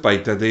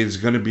anticipate that there's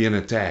going to be an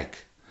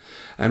attack.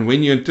 And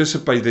when you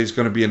anticipate there's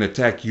going to be an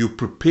attack, you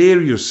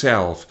prepare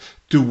yourself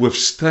to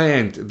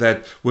withstood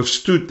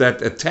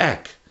that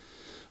attack.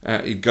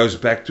 It goes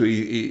back to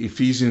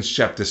Ephesians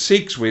chapter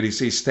 6, where he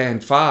says,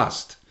 stand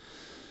fast,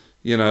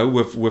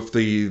 with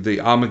the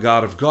armor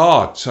guard of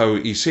God. So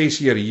he says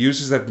here, he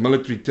uses that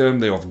military term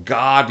there of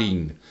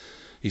guarding.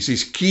 He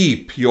says,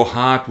 keep your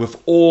heart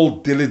with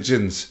all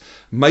diligence.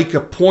 Make a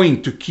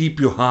point to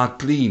keep your heart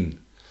clean.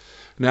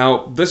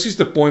 Now, this is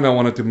the point I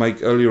wanted to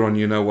make earlier on.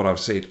 You know what I've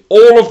said.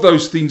 All of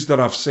those things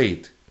that I've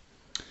said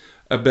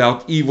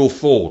about evil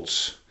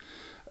thoughts,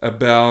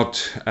 about,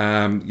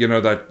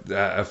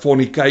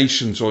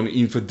 fornications or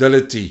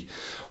infidelity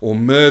or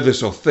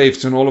murders or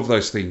thefts and all of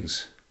those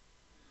things.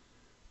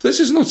 This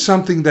is not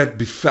something that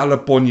befell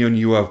upon you and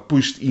you are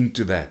pushed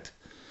into that.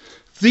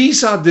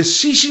 These are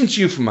decisions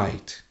you've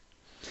made.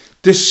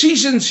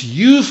 Decisions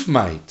you've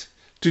made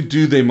to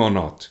do them or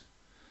not.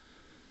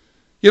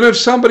 If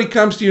somebody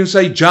comes to you and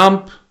say,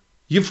 jump,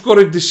 you've got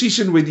a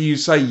decision whether you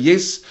say,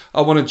 yes,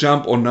 I want to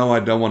jump, or no, I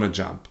don't want to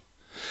jump.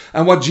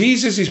 And what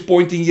Jesus is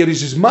pointing here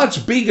is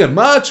much bigger,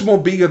 much more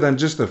bigger than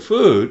just a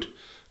food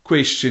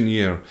question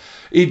here.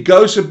 It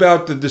goes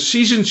about the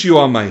decisions you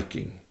are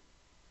making.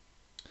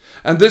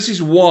 And this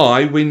is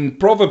why when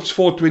Proverbs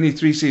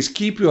 4:23 says,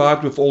 keep your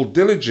heart with all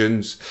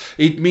diligence,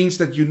 it means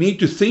that you need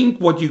to think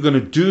what you're going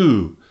to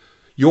do.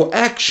 Your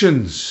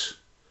actions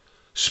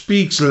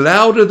speaks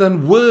louder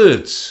than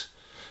words.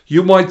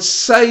 You might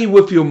say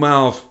with your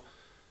mouth,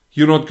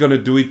 you're not going to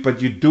do it,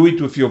 but you do it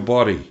with your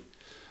body.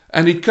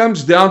 And it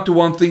comes down to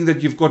one thing,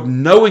 that you've got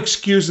no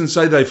excuse and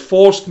say they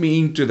forced me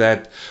into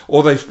that,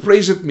 or they've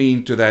pressured me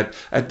into that.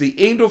 At the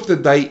end of the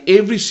day,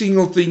 every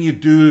single thing you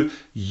do,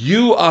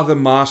 you are the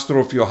master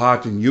of your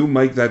heart and you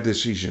make that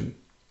decision.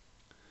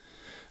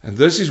 And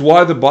this is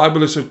why the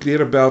Bible is so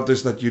clear about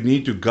this, that you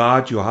need to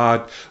guard your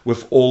heart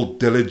with all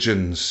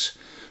diligence.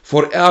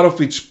 For out of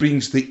it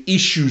springs the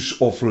issues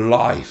of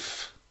life.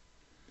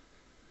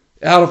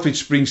 Out of it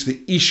springs the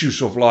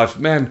issues of life.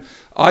 Man,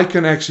 I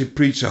can actually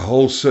preach a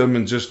whole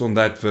sermon just on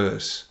that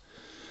verse.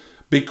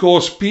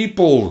 Because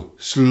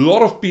a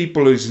lot of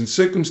people is in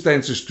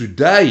circumstances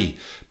today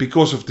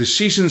because of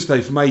decisions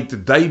they've made the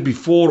day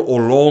before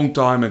or long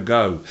time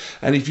ago.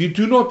 And if you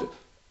do not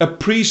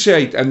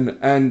appreciate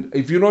and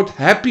if you're not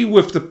happy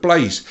with the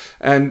place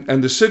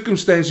and the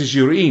circumstances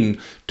you're in,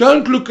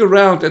 don't look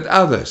around at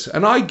others.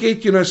 And I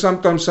get,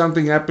 sometimes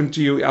something happened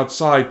to you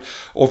outside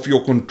of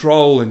your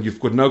control and you've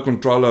got no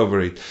control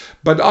over it.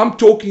 But I'm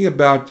talking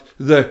about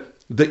the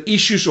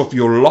issues of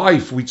your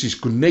life, which is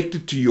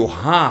connected to your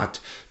heart.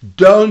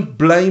 Don't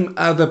blame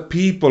other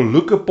people.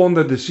 Look upon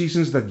the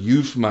decisions that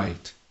you've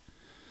made.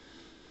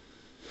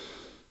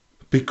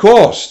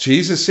 Because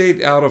Jesus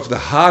said, out of the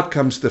heart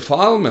comes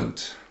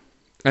defilement.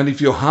 And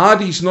if your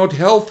heart is not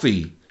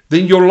healthy,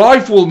 then your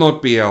life will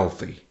not be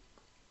healthy.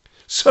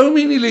 So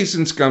many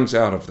lessons comes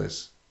out of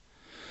this.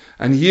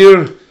 And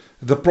here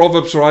the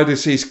Proverbs writer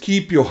says,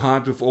 keep your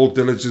heart with all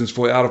diligence,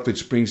 for out of it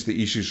springs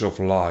the issues of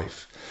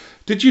life.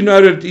 Did you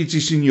know that it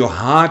is in your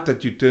heart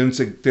that you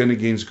turn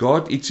against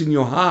God? It's in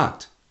your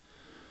heart.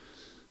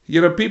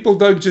 People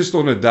don't just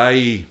on a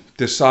day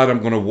decide, I'm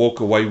going to walk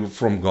away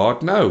from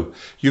God. No,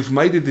 you've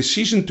made a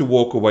decision to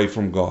walk away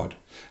from God.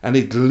 And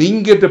it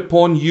lingered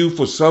upon you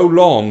for so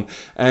long,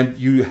 and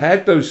you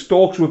had those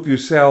talks with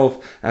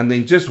yourself, and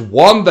then just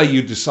one day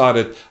you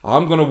decided,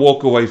 I'm going to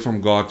walk away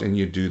from God, and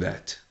you do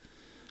that.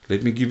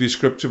 Let me give you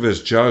scripture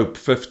verse, Job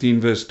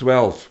 15 verse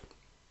 12.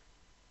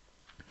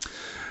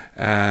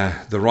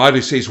 The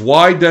writer says,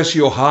 why does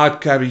your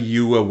heart carry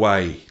you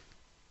away?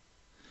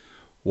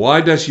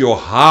 Why does your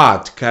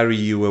heart carry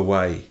you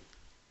away?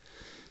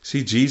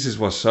 See, Jesus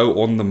was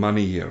so on the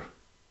money here.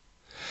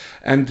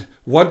 And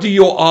what do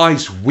your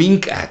eyes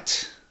wink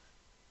at?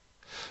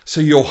 So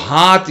your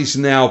heart is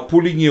now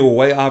pulling you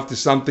away after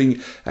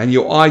something, and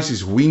your eyes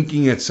is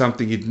winking at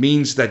something. It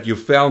means that you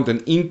found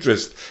an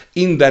interest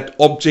in that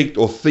object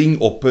or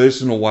thing or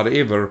person or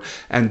whatever,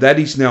 and that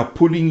is now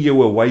pulling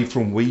you away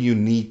from where you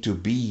need to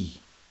be.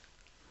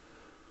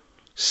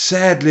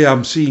 Sadly,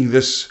 I'm seeing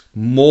this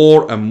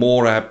more and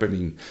more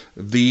happening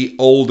the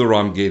older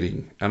I'm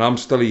getting, and I'm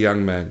still a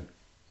young man.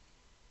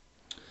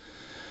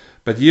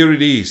 But here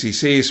it is. He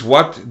says,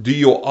 what do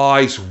your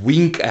eyes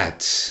wink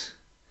at?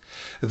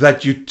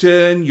 That you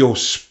turn your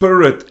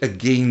spirit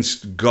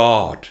against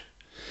God.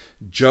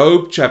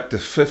 Job chapter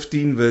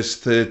 15 verse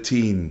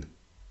 13.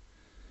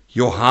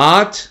 Your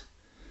heart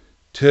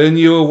turn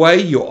you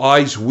away, your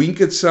eyes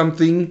wink at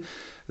something,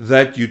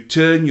 that you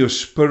turn your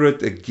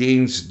spirit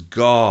against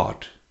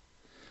God.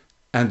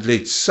 And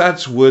let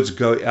such words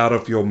go out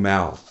of your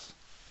mouth.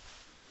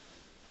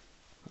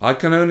 I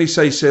can only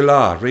say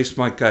Selah, rest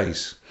my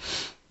case.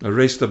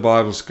 Rest the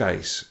Bible's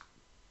case.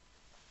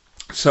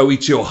 So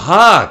it's your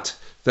heart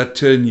that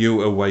turn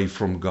you away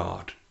from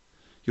God,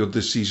 your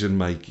decision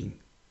making.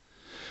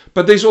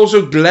 But there's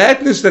also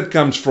gladness that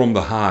comes from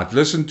the heart.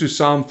 Listen to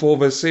Psalm 4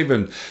 verse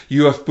 7.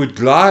 You have put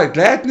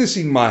gladness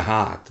in my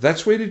heart.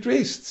 That's where it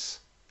rests.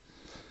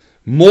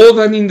 More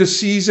than in the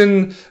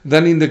season,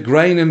 than in the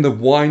grain and the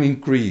wine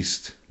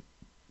increased.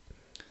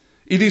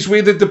 It is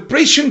where the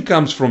depression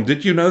comes from.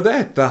 Did you know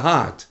that? The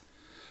heart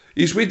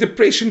is where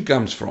depression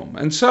comes from.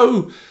 And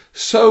so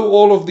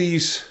all of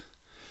these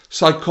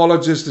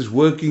psychologist is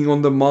working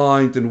on the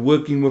mind and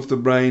working with the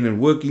brain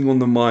and working on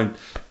the mind.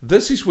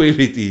 This is where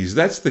it is.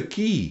 That's the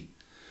key.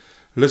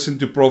 Listen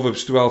to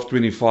Proverbs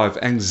 12:25.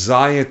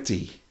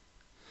 Anxiety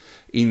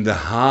in the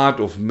heart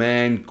of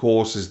man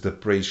causes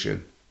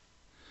depression.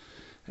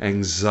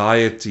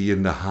 Anxiety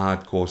in the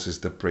heart causes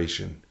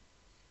depression.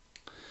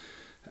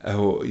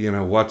 Oh,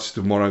 what's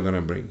tomorrow going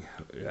to bring?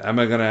 Am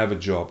I going to have a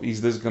job? Is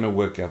this going to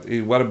work out?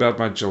 What about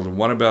my children?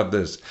 What about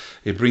this?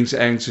 It brings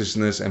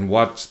anxiousness, and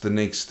what's the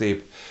next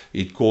step?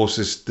 It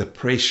causes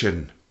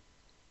depression.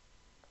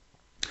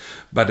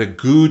 But a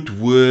good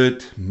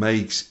word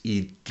makes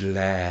it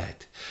glad.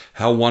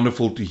 How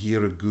wonderful to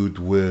hear a good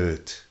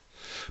word.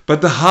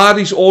 But the heart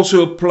is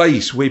also a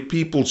place where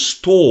people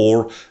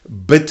store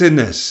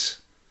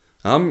bitterness.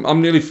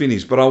 I'm nearly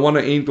finished, but I want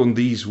to end on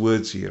these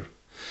words here.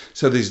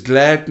 So there's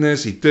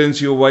gladness, it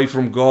turns you away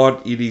from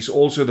God. It is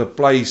also the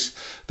place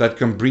that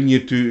can bring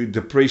you to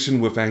depression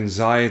with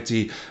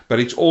anxiety, but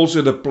it's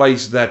also the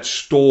place that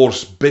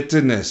stores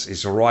bitterness.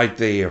 It's right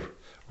there,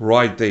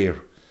 right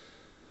there.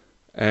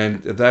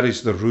 And that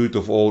is the root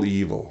of all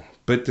evil,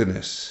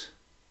 bitterness.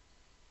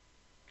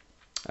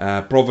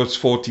 Proverbs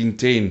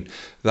 14:10,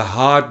 the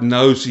heart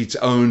knows its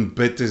own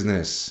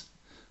bitterness.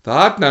 The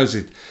heart knows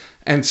it.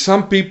 And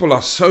some people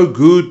are so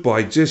good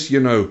by just,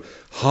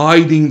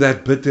 hiding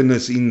that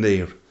bitterness in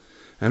there.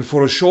 And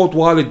for a short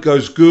while it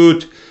goes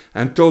good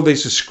until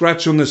there's a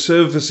scratch on the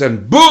surface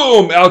and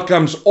boom, out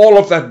comes all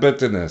of that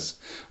bitterness.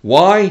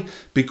 Why?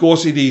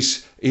 Because it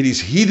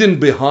is hidden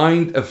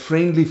behind a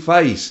friendly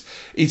face.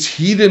 It's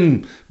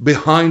hidden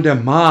behind a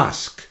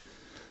mask.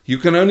 You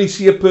can only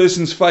see a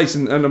person's face,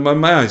 and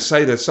may I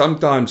say that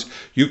sometimes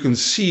you can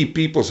see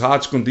people's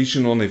heart's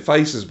condition on their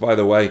faces, by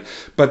the way,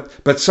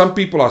 but some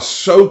people are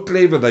so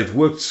clever, they've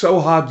worked so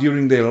hard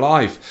during their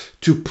life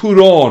to put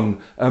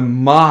on a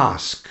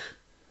mask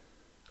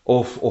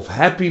of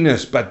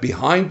happiness, but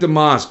behind the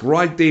mask,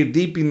 right there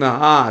deep in the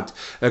heart,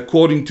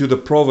 according to the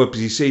Proverbs,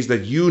 he says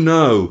that you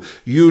know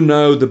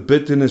the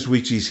bitterness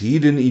which is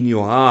hidden in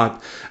your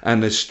heart,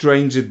 and a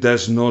stranger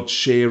does not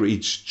share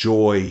its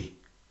joy.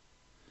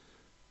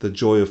 The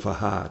joy of a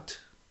heart.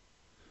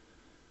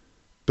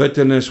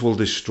 Bitterness will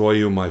destroy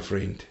you, my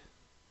friend.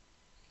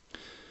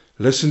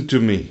 Listen to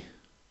me.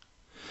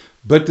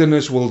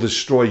 Bitterness will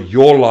destroy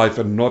your life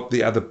and not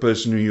the other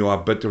person who you are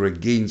bitter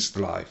against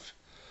life.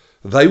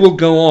 They will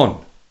go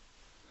on.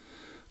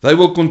 They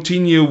will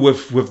continue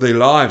with their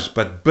lives,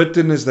 but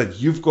bitterness that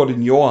you've got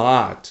in your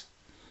heart,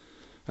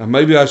 and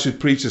maybe I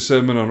should preach a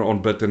sermon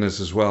on bitterness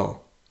as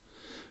well.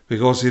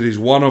 Because it is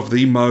one of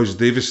the most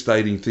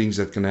devastating things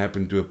that can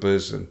happen to a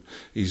person,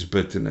 is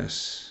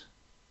bitterness.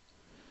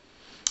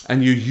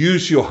 And you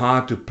use your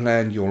heart to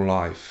plan your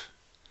life.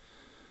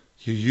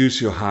 You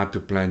use your heart to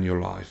plan your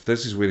life.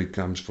 This is where it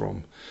comes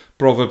from.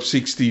 Proverbs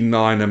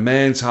 16:9, a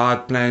man's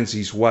heart plans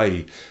his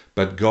way,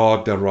 but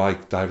God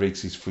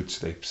directs his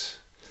footsteps.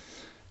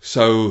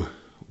 So,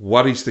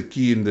 what is the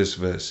key in this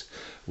verse?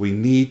 We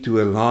need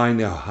to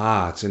align our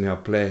hearts and our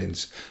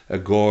plans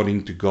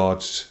according to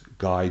God's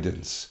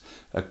guidance.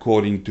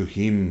 According to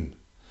Him.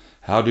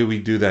 How do we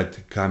do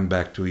that? Come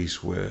back to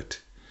His Word.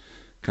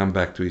 Come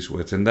back to His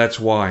Word. And that's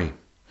why,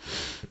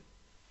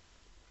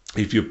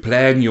 if you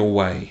plan your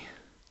way,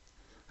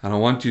 and I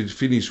want you to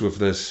finish with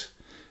this,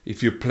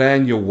 if you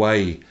plan your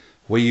way,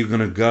 where you're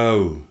going to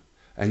go,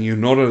 and you're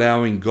not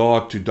allowing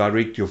God to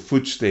direct your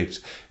footsteps,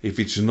 if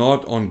it's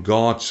not on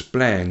God's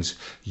plans,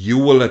 you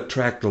will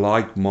attract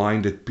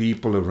like-minded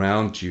people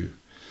around you.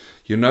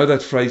 You know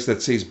that phrase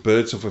that says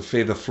birds of a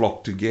feather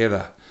flock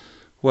together.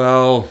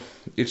 Well,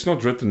 it's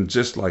not written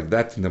just like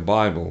that in the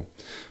Bible,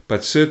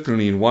 but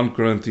certainly in 1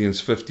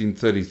 Corinthians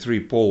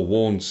 15:33, Paul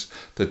warns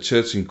the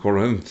church in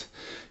Corinth.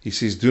 He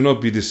says, do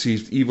not be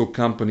deceived, evil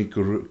company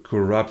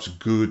corrupts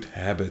good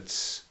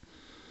habits.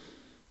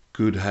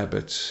 Good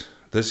habits.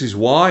 This is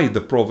why the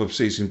proverb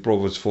says in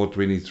Proverbs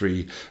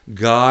 4:23,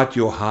 guard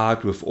your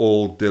heart with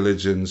all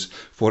diligence,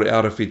 for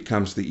out of it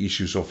comes the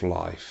issues of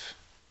life.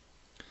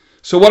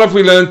 So what have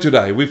we learned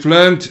today? We've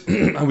learned,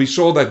 and we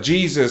saw that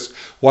Jesus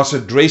was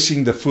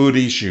addressing the food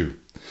issue.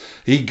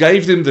 He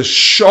gave them the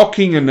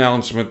shocking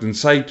announcement and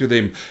said to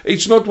them,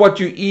 it's not what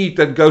you eat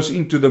that goes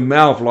into the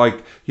mouth,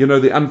 like,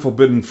 the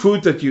unforbidden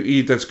food that you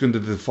eat that's going to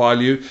defile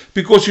you,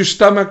 because your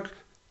stomach,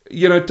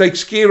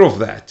 takes care of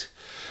that.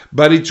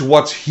 But it's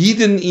what's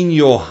hidden in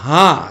your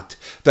heart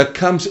that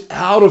comes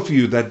out of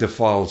you that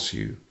defiles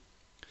you.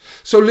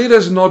 So let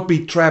us not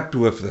be trapped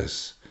with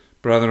this,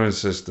 brother and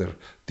sister,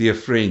 dear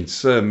friend,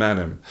 sir,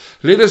 madam.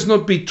 Let us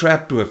not be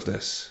trapped with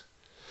this.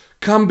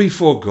 Come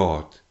before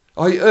God.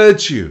 I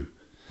urge you.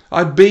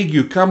 I beg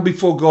you, come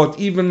before God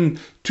even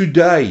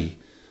today.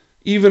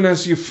 Even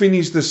as you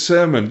finish the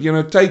sermon,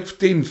 take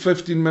 10,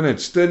 15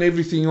 minutes, turn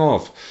everything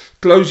off.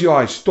 Close your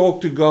eyes,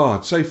 talk to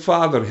God. Say,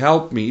 Father,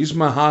 help me. Is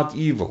my heart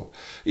evil?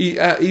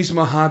 Is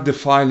my heart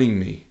defiling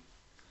me?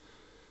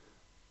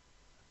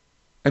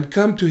 And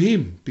come to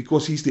Him,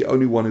 because He's the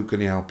only one who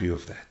can help you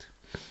with that.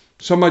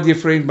 So, my dear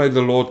friend, may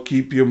the Lord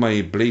keep you, may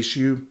He bless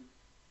you.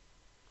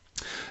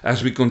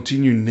 As we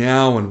continue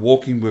now and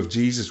walking with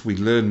Jesus, we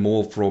learn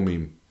more from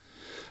Him.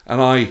 And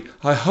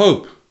I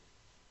hope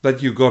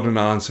that you got an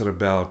answer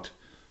about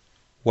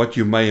what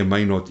you may or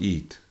may not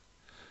eat.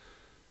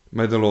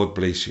 May the Lord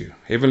bless you.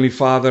 Heavenly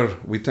Father,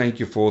 we thank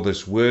you for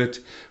this word.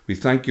 We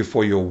thank you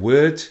for your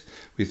word.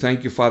 We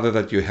thank you, Father,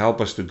 that you help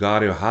us to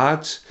guard our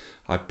hearts.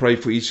 I pray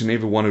for each and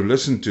every one who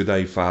listened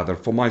today, Father,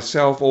 for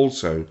myself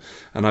also.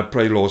 And I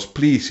pray, Lord,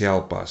 please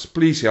help us.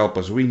 Please help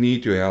us. We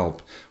need your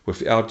help.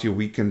 Without you,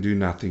 we can do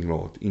nothing,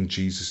 Lord. In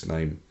Jesus'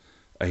 name,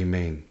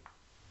 amen.